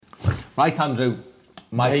Right, Andrew,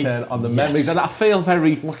 my turn on the memories, and I feel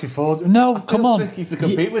very looking forward. No, come on. Tricky to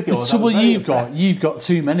compete with yours. The trouble you've got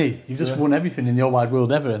too many. You've just won everything in the whole wide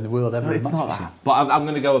world ever, and the world ever. No, it's not that. But I'm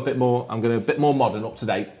going to go a bit more. I'm going to a bit more modern, up to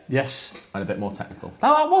date. Yes, and a bit more technical.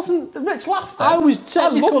 No, I wasn't. Rich laughed. I was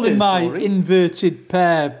technical in my inverted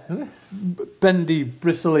pear, bendy,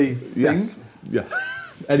 bristly thing. Yeah.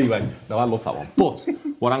 Anyway, no, I love that one. But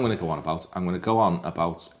what I'm going to go on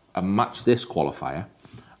about, a match this qualifier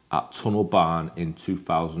at Tunnel Barn in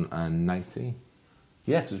 2019.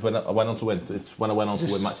 Yeah, because it's when I went on to win. It's when I went on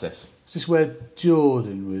to win match this. Is this where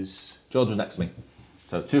Jordan was? Jordan was next to me.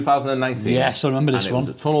 So 2019. Yes, I remember this one. It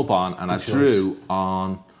was at Tunnel Barn, and I drew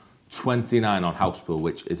on 29 on house pool,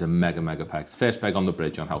 which is a mega peg. First peg on the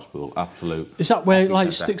bridge on house pool, absolute. Is that where it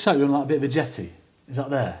like sticks out? You're on like a bit of a jetty. Is that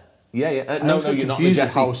there? Yeah. No, you're not the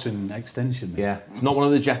jetty. House and extension. Yeah, it's not one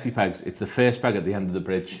of the jetty pegs. It's the first peg at the end of the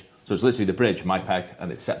bridge. So it's literally the bridge, my peg,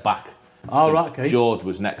 and it's set back. Oh, so right, okay. George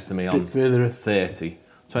was next to me on further 30,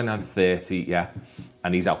 29, 30, yeah,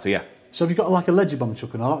 and he's out here. So have you got like a ledger bomb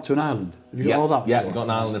chuck and all that to an island? Have you got all that? Yeah, we've got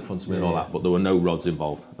an island in front of me and all that, but there were no rods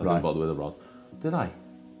involved. I didn't bother with a rod. Did I?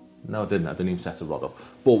 No, I didn't. I didn't even set a rod up.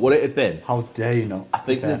 But what it had been... How dare you not? I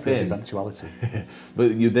think there'd been... eventuality.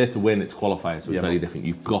 But you're there to win, it's qualifier, so it's very different.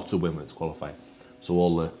 You've got to win when it's qualifier. So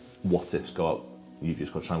all the what-ifs go out, you've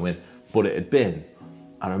just got to try and win. But it had been...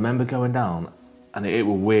 I remember going down, and it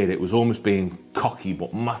was weird. It was almost being cocky,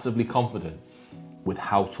 but massively confident with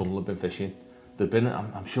how Tunnel had been fishing.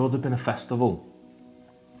 I'm sure there'd been a festival.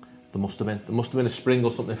 There must have been a spring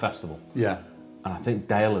or something festival. Yeah. And I think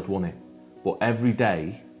Dale had won it. But every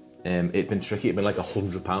day, it'd been tricky. It'd been like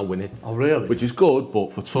 £100 winning. Oh, really? Which is good,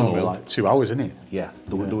 but for Tunnel... It's like 2 hours, isn't it? Yeah.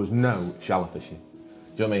 There was no shallow fishing.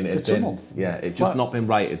 Do you know what I mean? For Tunnel? Yeah, it just not been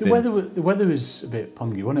right. The weather was a bit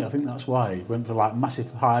pungy, wasn't it? I think that's why it went for like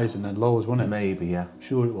massive highs and then lows, wasn't it? Maybe, yeah. I'm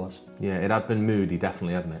sure it was. Yeah, it had been moody,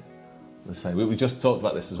 definitely, hadn't it? We just talked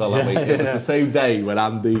about this as well, haven't we? It was the same day when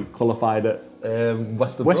Andy qualified at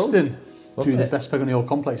Western. Drew the best peg on the old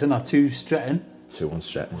complex, and 2 Stretton. 2 on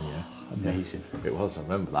Stretton, yeah. Amazing. It was, I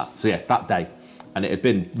remember that. So yeah, it's that day. And it had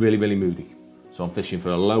been really moody. So I'm fishing for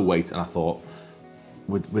a low weight, and I thought,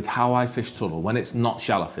 with how I fish Tunnel, when it's not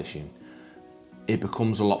shallow fishing, it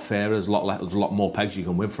becomes a lot fairer, there's a lot more pegs you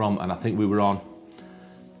can win from, and I think we were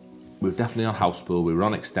definitely on house pool, we were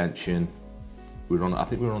on extension, I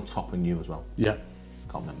think we were on top and new as well. Yeah.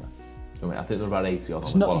 Can't remember. I think there were about 80 or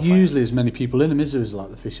something. There's not usually as many people in them, is there, as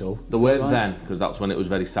like the fish hole? There weren't then, because that's when it was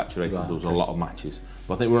very saturated, there was a lot of matches.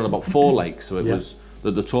 But I think we were on about 4 lakes, so it was,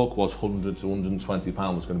 the talk was 100 to 120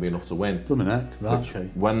 pounds was going to be enough to win.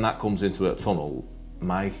 When that comes into a Tunnel,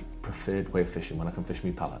 my preferred way of fishing, when I can fish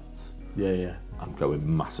me pellets, I'm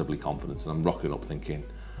going massively confident, and I'm rocking up thinking,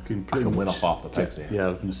 I can win off half the pegs here. Yeah, I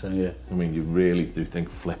was going to say, yeah. I mean, you really do think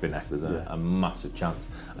flipping heck, there's a massive chance.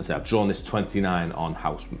 I say I've drawn this 29 on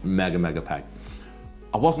house, mega peg.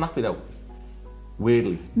 I wasn't happy though,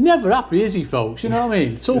 weirdly. Never happy, is he, folks? You know what I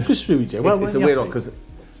mean? Talk us through, Jay. It's a weird one, because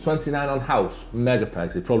 29 on house, mega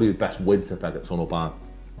pegs, it's probably the best winter peg at Tunnel Barn.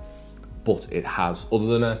 But it has, other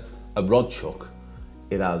than a rod chuck,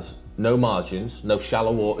 it has no margins, no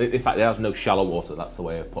shallow water. In fact, it has no shallow water, that's the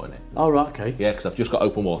way of putting it. Oh, right, okay. Yeah, because I've just got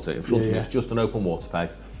open water. In front of me, it's just an open water peg.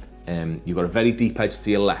 You've got a very deep edge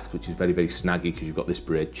to your left, which is very snaggy because you've got this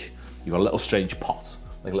bridge. You've got a little strange pot,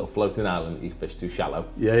 like a little floating island that you can fish too shallow.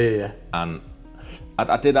 Yeah. And I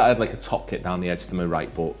had like a top kit down the edge to my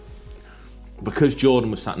right, but because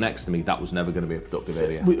Jordan was sat next to me, that was never going to be a productive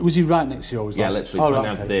area. Was he right next to you? Yeah, literally,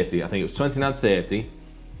 29, 30. I think it was 29, 30.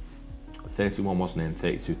 31 wasn't in,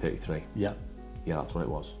 32, 33. Yeah. Yeah, that's what it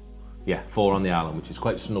was. Yeah, 4 on the island, which is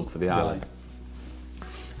quite snug for the island.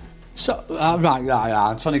 So, right,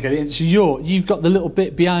 I'm trying to get it in. So you've got the little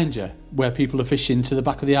bit behind you where people are fishing to the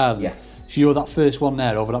back of the island? Yes. So you're that first one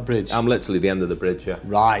there over that bridge? I'm literally the end of the bridge, yeah.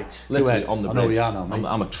 Right. Literally on the bridge. I know we are now, mate.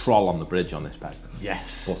 I'm a troll on the bridge on this peg.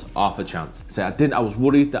 Yes. But half a chance. So I was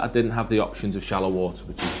worried that I didn't have the options of shallow water,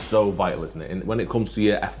 which is so vital, isn't it? And when it comes to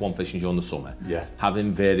your F1 fishing during the summer,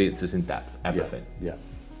 having variances in depth, everything. Yeah.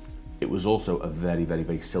 It was also a very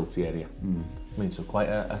silty area. I mean, so quite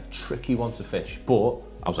a tricky one to fish, but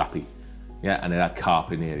I was happy. Yeah, and it had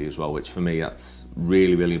carp in the area as well, which for me, that's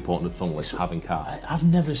really important at Tunnel, is having carp. I've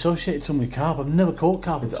never associated Tunnel with carp. I've never caught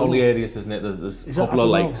carp. It's only areas, isn't it? There's a couple of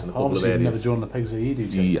lakes and a couple of areas. Obviously, you've never drawn the pegs that you do,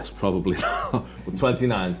 Jay. Yes, probably not. But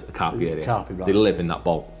 29's a carpy area. Carpy, right. They live in that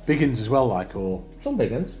bowl. Big uns as well, like, or? Some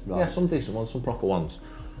big uns, yeah, some decent ones, some proper ones.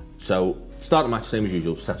 So, start the match, same as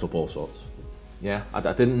usual, set up all sorts. Yeah, I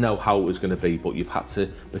didn't know how it was going to be, but you've had to,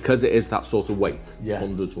 because it is that sort of weight,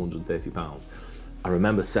 100 to 130 pounds, I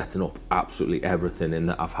remember setting up absolutely everything in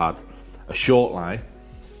that. I've had a short line,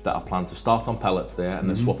 that I plan to start on pellets there and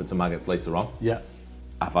then swap into maggots later on. Yeah.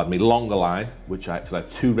 I've had my longer line, which I actually had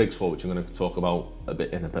 2 rigs for, which I'm going to talk about a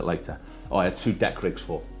bit later. Oh, I had 2 deck rigs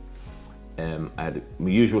for. I had my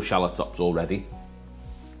usual shallow tops already,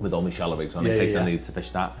 with all my shallow rigs on in case I needed to fish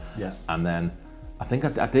that. Yeah. And then I think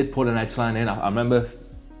I did put an edge line in. I remember,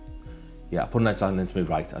 I put an edge line into my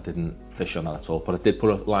right. I didn't fish on that at all, but I did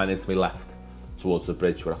put a line into my left towards the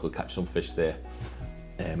bridge where I could catch some fish there.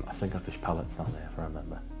 I think I fished pellets down there, if I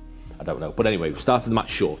remember. I don't know. But anyway, we started the match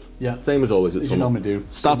short. Yeah. Same as always. As you normally do.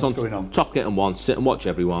 Start on top getting one, sit and watch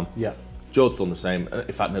everyone. Yeah. George's done the same.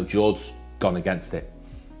 In fact, no, George's gone against it.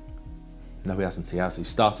 No, he hasn't. He has. He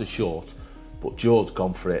started short, but George's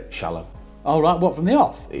gone for it shallow. Oh, right. What, from the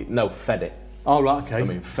off? No, fed it. Oh, right, okay. I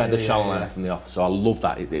mean, fed a shallow line from the off. So I love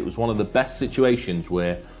that. It was one of the best situations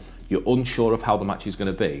where you're unsure of how the match is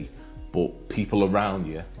going to be, but people around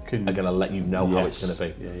you are going to let you know how it's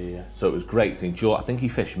going to be. Yeah. So it was great seeing George. I think he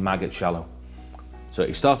fished maggot shallow. So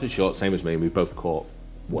he started short, same as me, and we both caught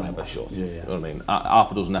whatever short. Yeah. You know what I mean?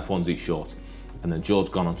 Half a dozen F1s each short. And then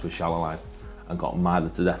George's gone onto a shallow line and got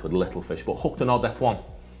milered to death with little fish, but hooked an odd F1.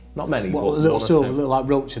 Not many. What, but a little one or silver, two. a little like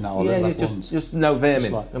roach and that, or little F1s? just no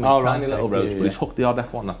vermin. Like, I mean, tiny little roach, but he's hooked the odd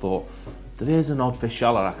F1. I thought, there is an odd fish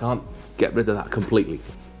shallow. I can't get rid of that completely.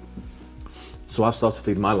 So I've started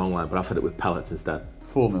feeding my long line, but I've fed it with pellets instead.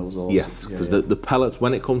 4 mils or yes, because the pellets,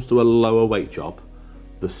 when it comes to a lower weight job,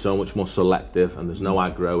 they're so much more selective and there's no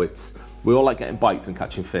aggro. We all like getting bites and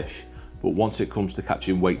catching fish, but once it comes to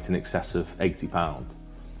catching weights in excess of 80 pound,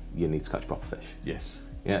 you need to catch proper fish. Yes.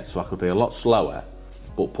 Yeah, so I could be a lot slower,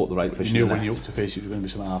 but put the right fish in the net. You knew when you hooked a fish, it was going to be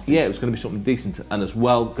something half. Yeah, it was going to be something decent, and as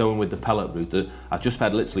well going with the pellet route. I just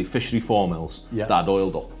fed literally fishery 4 mils that I'd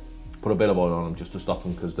oiled up. Put a bit of oil on them just to stop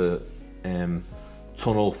them because the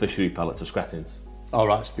tunnel fishery pellets are scratchings. Oh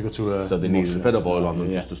right, so they go to so they need a bit of oil on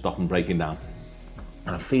them just to stop them breaking down.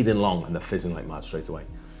 And I'm feeding long and they're fizzing like mad straight away,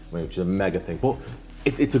 which is a mega thing. But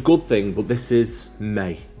it's a good thing, but this is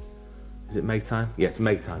May. Is it May time? Yeah, it's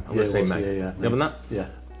May time. I'm going to say May. Yeah. You having that? Yeah.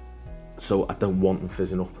 So I don't want them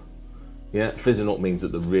fizzing up. Yeah, fizzing up means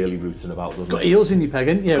that they're really rooting about. Got eels in your peg,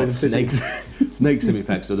 ain't you? Got snakes in my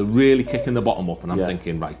peg, so they're really kicking the bottom up, and I'm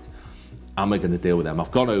thinking, right, am I going to deal with them?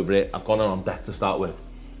 I've gone over it. I've gone on deck to start with,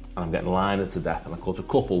 and I'm getting liner to death. And I caught a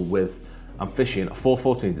couple with. I'm fishing a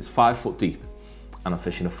 414s. It's 5 foot deep, and I'm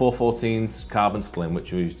fishing a 414s carbon slim,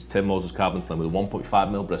 which is Tim Moses carbon slim with a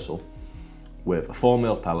 1.5mm bristle, with a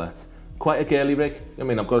 4mm pellet. Quite a girly rig. I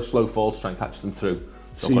mean, I've got a slow fall to try and catch them through.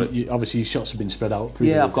 So obviously your shots have been spread out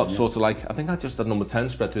through I've got sort of like, I think I just had number 10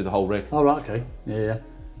 spread through the whole rig. Oh, right, okay. Yeah.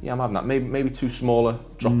 Yeah, I'm having that. Maybe 2 smaller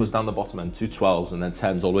droppers down the bottom end, 2 12s, and then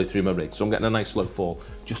 10s all the way through my rig. So I'm getting a nice slow fall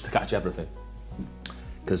just to catch everything.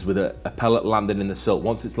 Because with a pellet landing in the silt,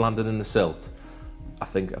 once it's landed in the silt, I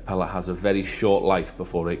think a pellet has a very short life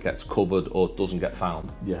before it gets covered or doesn't get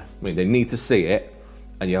found. Yeah. I mean, they need to see it,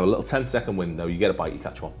 and you have a little 10-second window, you get a bite, you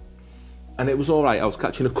catch one. And it was all right. I was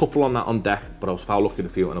catching a couple on that on deck, but I was foul looking a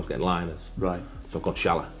few and I was getting liners. Right. So I got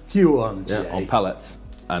shallow. Few ones, on pellets.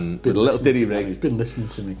 And with a little diddy rig. He's been listening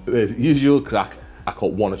to me. As usual crack, I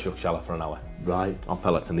caught 1 a chuck shallow for an hour. Right. On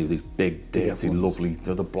pellets, and these big, dirty, lovely,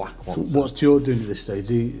 the black ones. So what's George doing at this stage? Is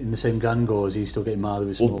he in the same gang, or is he still getting marred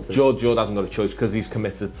with small fish? George hasn't got a choice because he's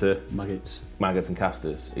committed to maggots and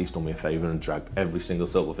casters. He's done me a favour and dragged every single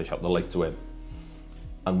silverfish out the lake to him.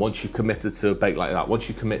 And once you're committed to a bait like that, once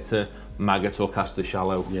you commit to maggot or caster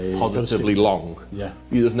shallow, positively long,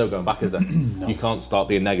 there's no going back, is there? No. You can't start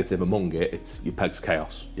being negative among it. It's your peg's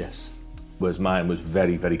chaos. Yes. Whereas mine was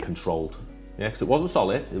very, very controlled. Yeah, because it wasn't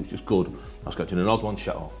solid. It was just good. I was catching an odd one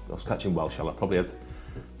shallow. I was catching well shallow. Probably had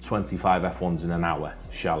 25 F1s in an hour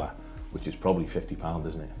shallow, which is probably £50,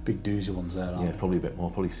 isn't it? Big doozy ones there, aren't they? Probably a bit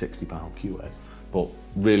more. Probably £60. Cute head. But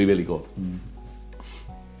really, really good.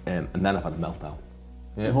 And then I've had a meltdown.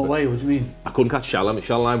 Yeah, in what way? What do you mean? I couldn't catch shallow. My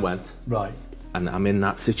shallow line went. Right. And I'm in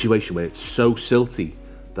that situation where it's so silty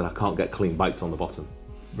that I can't get clean bites on the bottom.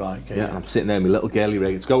 Right, okay. Yeah, and I'm sitting there in my little girly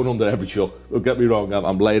rig. It's going under every chuck. Don't get me wrong,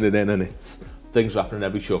 I'm laying it in and things are happening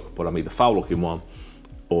every chuck, but I'm either foul looking one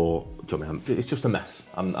or, do you know what I mean, it's just a mess.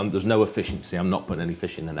 There's no efficiency. I'm not putting any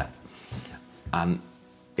fish in the net. And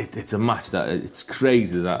it's a match that, it's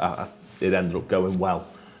crazy that it ended up going well.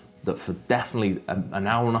 That for definitely an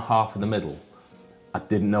hour and a half in the middle, I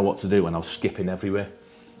didn't know what to do and I was skipping everywhere.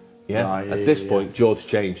 Yeah. Right, At this point, George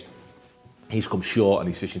changed. He's come short and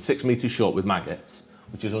he's fishing 6 metres short with maggots,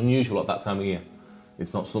 which is unusual at that time of year.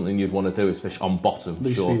 It's not something you'd want to do, is fish on bottom,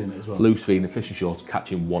 loose short, feeding as well. Loose feeding, fishing short,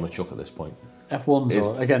 catching 1 a chuck at this point. F1s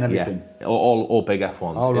or, again, everything? Yeah, all big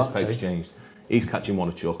F1s. Oh, His right, peg's changed. He's catching 1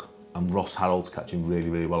 a chuck and Ross Harold's catching really,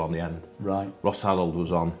 really well on the end. Right. Ross Harold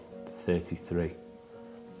was on 33.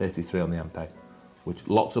 33 on the MP, which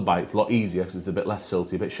lots of bites, a lot easier because it's a bit less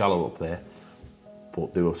silty, a bit shallower up there,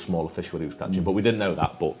 but there were smaller fish where he was catching. But we didn't know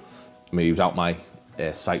that, but I mean, he was out my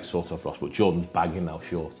sight sort of, Ross, but Jordan's bagging now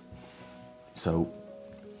short. So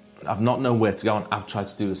I've not known where to go, and I've tried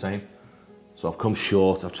to do the same. So I've come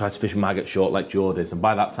short, I've tried to fish maggot short like Jordan is, and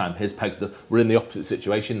by that time his pegs, we're in the opposite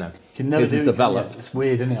situation now. His is developed. It's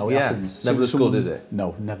weird, isn't it, how it happens? Never as good, is it?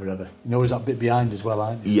 No, never ever. You know, he's that bit behind as well,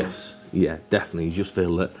 aren't you? Yes, yeah, definitely. You just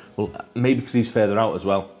feel that, well, maybe because he's further out as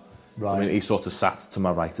well. Right. I mean, he sort of sat to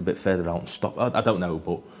my right a bit further out and stopped. I don't know,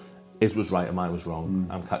 but his was right and mine was wrong.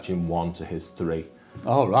 I'm catching 1 to his 3.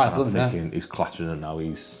 Oh, right. And I'm thinking he's clattering and now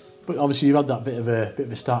he's... But obviously you've had that bit of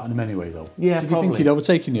a start on him anyway, though. Yeah, Did probably. you think he'd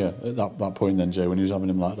overtaken you at that point then, Jay, when he was having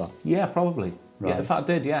him like that? Yeah, probably. Right. Yeah, in fact,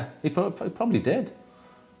 I did, yeah. He probably did.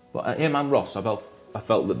 But him and Ross, I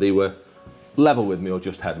felt that they were level with me or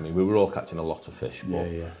just ahead of me. We were all catching a lot of fish, but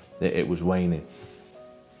it was waning.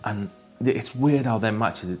 And it's weird how them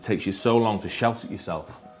matches, it takes you so long to shout at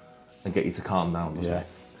yourself and get you to calm down, doesn't it?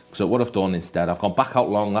 So what I've done instead, I've gone back out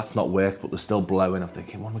long, that's not worked, but they're still blowing. I'm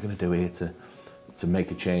thinking, what am I going to do here to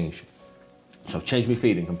make a change? So I've changed my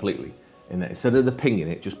feeding completely. In that instead of the pinging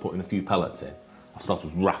it, just putting a few pellets in, I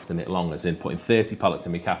started rafting it long, as in putting 30 pellets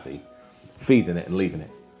in my catty, feeding it and leaving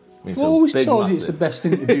it. I mean, I've always told you it's the best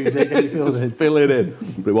thing to do, Jay, get your just fill it in.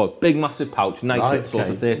 But it was big, massive pouch, nice sort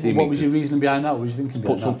of 30 metres. What was your reasoning behind that? What was you thinking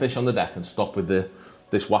behind Put some fish on the deck and stop with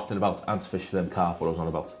this wafting about and fish for them carp, what I was on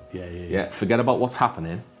about. Yeah. Forget about what's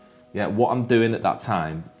happening. Yeah, what I'm doing at that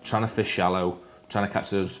time, trying to fish shallow, trying to catch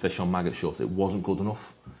those fish on maggot short, it wasn't good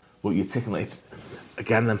enough. But you're ticking like, it's,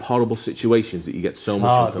 again, them horrible situations that you get so it's much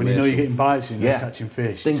hard. information. When you know you're getting bites and you're catching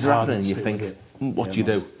fish. Things are happening and you think, what do you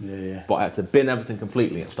do? Yeah. But I had to bin everything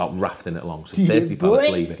completely and start rafting it along. So 30 pellets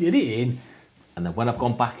leave it. Get it in. And then when I've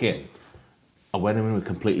gone back in, I went in with a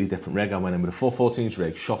completely different rig. I went in with a 414s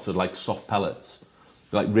rig, shotted like soft pellets,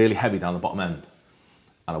 like really heavy down the bottom end.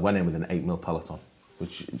 And I went in with an 8mm pellet on,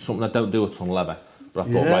 which is something I don't do a ton leather. But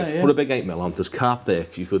I thought, put a big 8mm on. There's carp there,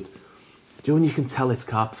 because you could... Do you know when you can tell it's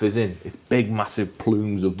carp fizzing? It's big, massive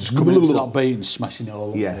plumes of... Just coming into that bait and smashing it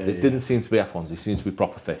all up. Yeah, it didn't seem to be F1s. They seemed to be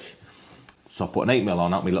proper fish. So I put an 8mm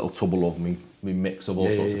on, out my little tubble of me mix of all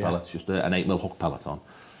sorts of pellets, just an 8mm hook pellet on.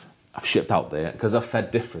 I've shipped out there. Because I've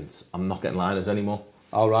fed different, I'm not getting liners anymore.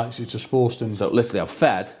 All right, so it's just forced them. So literally, I've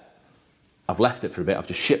fed, I've left it for a bit, I've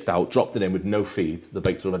just shipped out, dropped it in with no feed. The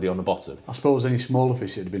bait's already on the bottom. I suppose any smaller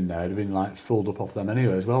fish that had been there would have been like filled up off them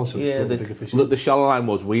anyway as well. So yeah, the bigger fish. Look, the shallow line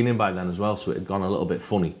was weaning by then as well, so it had gone a little bit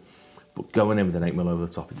funny. But going in with an 8mm over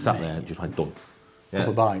the top, it sat there and just went dunk. Yeah.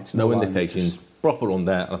 Proper bites. No indications. Proper run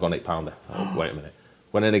there, and I've got an 8-pounder. Oh, wait a minute.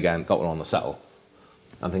 Went in again, got one on the settle.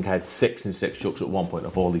 I think I had 6 and 6 chucks at one point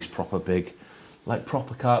of all these proper big, like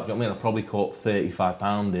proper carp. You know what I mean? I probably caught 35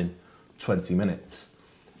 pound in 20 minutes.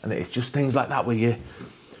 And it's just things like that where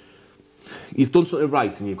you've done something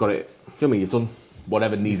right and you've got it, do you know what I mean? You've done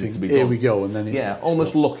whatever needed to be done. Here we go, and then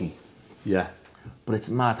almost lucky. Yeah. But it's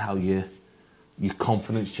mad how your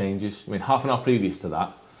confidence changes. I mean, half an hour previous to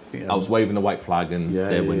that, I was waving the white flag and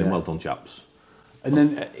they're winning. Well done, chaps. And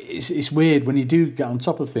then it's weird when you do get on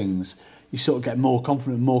top of things, you sort of get more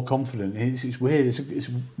confident. It's weird. It's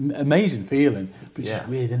an amazing feeling, but it's just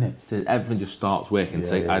weird, isn't it? Everything just starts working.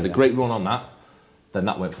 I had a great run on that, then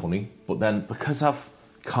that went funny. But then because I've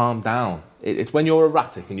calmed down, it's when you're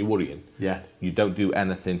erratic and you're worrying, you don't do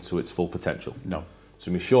anything to its full potential. No.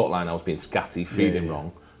 So my short line, I was being scatty, feeding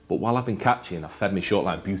wrong. But while I've been catching, I've fed my short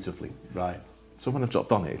line beautifully. Right. So when I've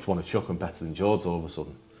dropped on it, it's one of chuck and better than George all of a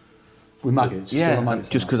sudden. With maggots?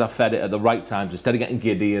 Just because I fed it at the right times, instead of getting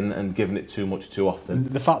giddy and giving it too much too often. And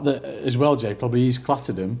the fact that, as well, Jay, probably he's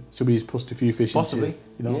clattered him, so he's pushed a few fish Possibly. into,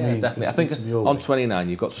 you know what I mean? Definitely. I think on 29,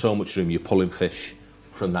 you've got so much room, you're pulling fish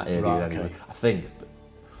from that area anyway. Okay. I think.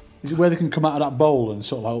 Is it where they can come out of that bowl and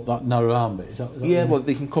sort of like up that narrow arm bit? Is that well,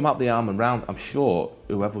 they can come out the arm and round. I'm sure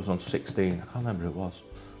whoever was on 16, I can't remember who it was,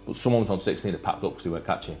 but someone was on 16 that packed up because they weren't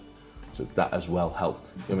catching. So that as well helped.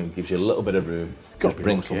 I mean, it gives you a little bit of room, just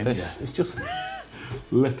bring some fish. Yeah. It's just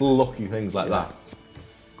little lucky things like that.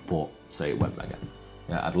 But say it went mega.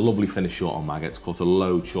 I had a lovely finish short on maggots, caught a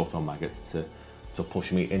load short on maggots to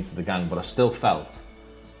push me into the gang, but I still felt,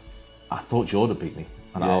 I thought Jordan beat me.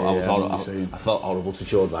 And I felt horrible to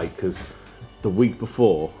Jordan, like, because the week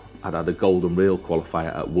before I'd had a golden reel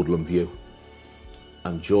qualifier at Woodland View,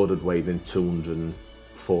 and Jordan weighed in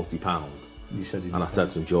 240 pounds. You said and I said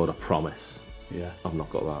to him, Jordan, I promise, I've not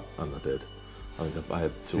got that, and I did. I think I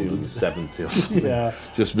had 270 or something.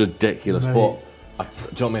 Just ridiculous. Mate. But do you know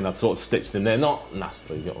what I mean? I'd sort of stitched him there, not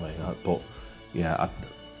nastily, you know what I mean? But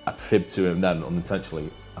I'd fibbed to him then unintentionally,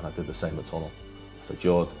 and I did the same at Tunnel. I said,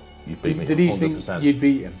 Jordan, you've beat me 100%. Did he think you'd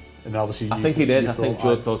beat him? And obviously, I think he did. I think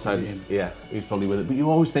George thought yeah, he was probably with it. But you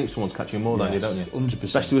always think someone's catching more than you, don't you? 100%.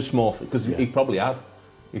 Especially with small, because he probably had.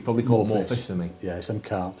 He probably caught more fish than me. Yeah, it's them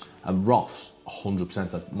carps. And Ross,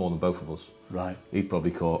 100% had more than both of us. Right. He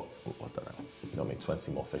probably caught, I don't know, you know what I mean,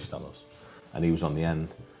 20 more fish than us. And he was on the end.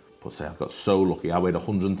 But say, I got so lucky. I weighed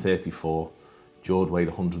 134, George weighed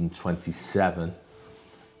 127,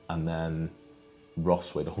 and then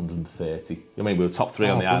Ross weighed 130. I mean, we were top 3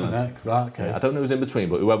 on the island. Right, okay. Yeah, I don't know who's in between,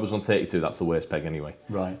 but whoever was on 32, that's the worst peg anyway.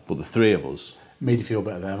 Right. But the 3 of us... Made you feel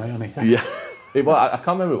better there, mate, hasn't he? Yeah. Well, I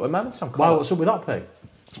can't remember. It might have been Why, what's up with that peg?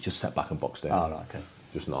 It's just set back and boxed in. Oh, right, okay.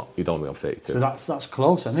 Just not. You don't want to be on 32. So that's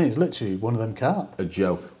close, isn't it? It's literally one of them carp. A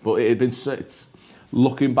joke. But it had been... It's,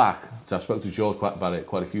 looking back, so I spoke to George about it,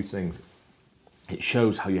 quite a few things. It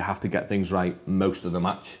shows how you have to get things right most of the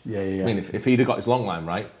match. Yeah. I mean, if he'd have got his long line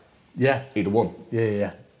right, he'd have won. Yeah. You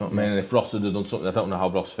know what I mean? And if Ross had done something, I don't know how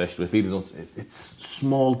Ross fished, but if he'd have done... It's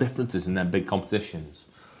small differences in them big competitions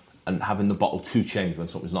and having the bottle to change when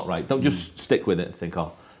something's not right. Don't just stick with it and think,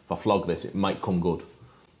 oh, if I flog this, it might come good.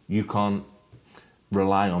 You can't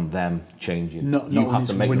rely on them changing. You have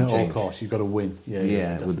to make them change. Of course, you've got to win.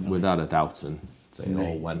 Yeah, without a doubt. And so it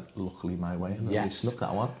all went luckily my way. And we snuck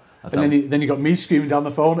that one. And then you got me screaming down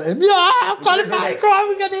the phone at him, yeah, I'm qualified, come on,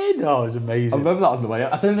 we get in. Oh, it was amazing. I remember that on the way.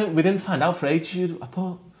 I didn't think we didn't find out for ages. I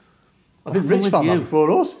think Rich found out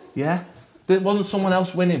before us. Yeah. There wasn't someone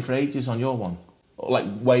else winning for ages on your one? Like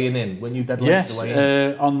weighing in, when you dead late to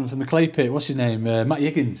weigh in? From the clay pit, what's his name? Matt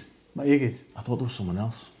Higgins. I thought there was someone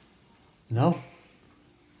else. No.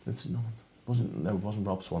 It wasn't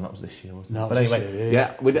Rob's one, that was this year, wasn't it? No, but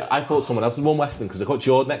anyway, I thought someone else was one Western because I got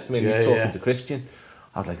George next to me and he was talking to Christian.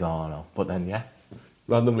 I was like, oh no. But then,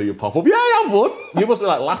 randomly you pop up, I've won. You must be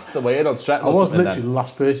like last to weigh in on Stretton. I was literally the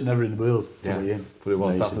last person ever in the world to weigh in.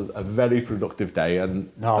 But that was a very productive day.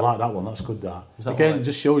 And no, I like that one, that's good, that. Again, it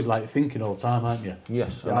just shows like thinking all the time, aren't you?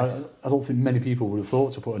 Yes. I don't think many people would have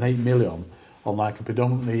thought to put an 8 million on like a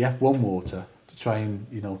predominantly F1 water to try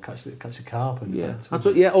and, catch the carp. And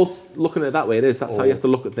looking at it that way, it is. That's how you have to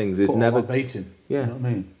look at things. Is never baiting. Yeah. You know what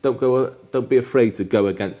I mean? Don't be afraid to go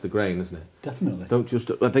against the grain, isn't it? Definitely.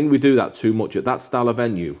 I think we do that too much at that style of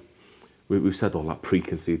venue. We've said all that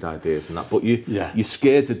preconceived ideas and that, but you're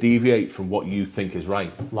scared to deviate from what you think is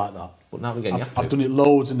right. Like that. But now again, I've done it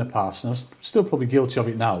loads in the past, and I'm still probably guilty of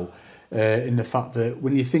it now. In the fact that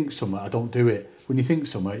when you think something, I don't do it. When you think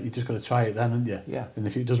something, you just got to try it then, haven't you? Yeah. And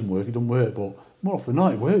if it doesn't work, it doesn't work. But more often than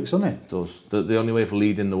not, it works, doesn't it? It does. The only way of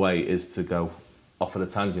leading the way is to go off at a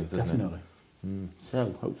tangent, isn't Definitely. it?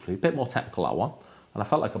 So hopefully a bit more technical, that one. And I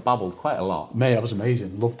felt like I babbled quite a lot. Mate, that was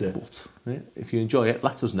amazing. Loved it. But if you enjoy it,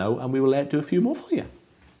 let us know and we will do a few more for you.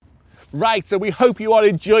 Right, so we hope you are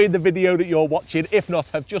enjoying the video that you're watching. If not,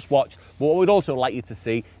 have just watched. But what we'd also like you to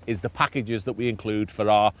see is the packages that we include for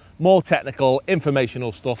our more technical,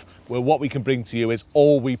 informational stuff, where what we can bring to you is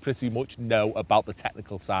all we pretty much know about the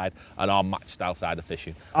technical side and our match style side of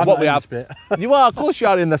fishing. And what we have, you are, of course you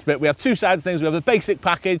are in this bit. We have two sides of things. We have the basic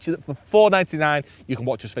package that for $4.99, you can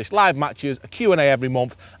watch us fish live matches, a Q&A every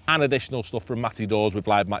month, and additional stuff from Matty Dawes with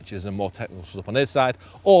live matches and more technical stuff on his side.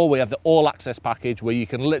 Or we have the all access package where you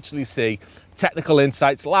can literally see technical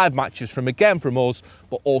insights, live matches from us,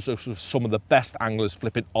 but also some of the best anglers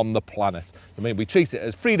flipping on the planet. I mean, we treat it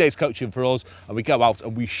as 3 days coaching for us, and we go out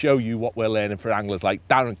and we show you what we're learning for anglers like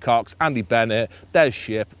Darren Cox, Andy Bennett, Des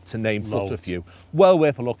Ship, to name but a few. Well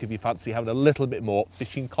worth a look if you fancy having a little bit more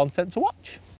fishing content to watch.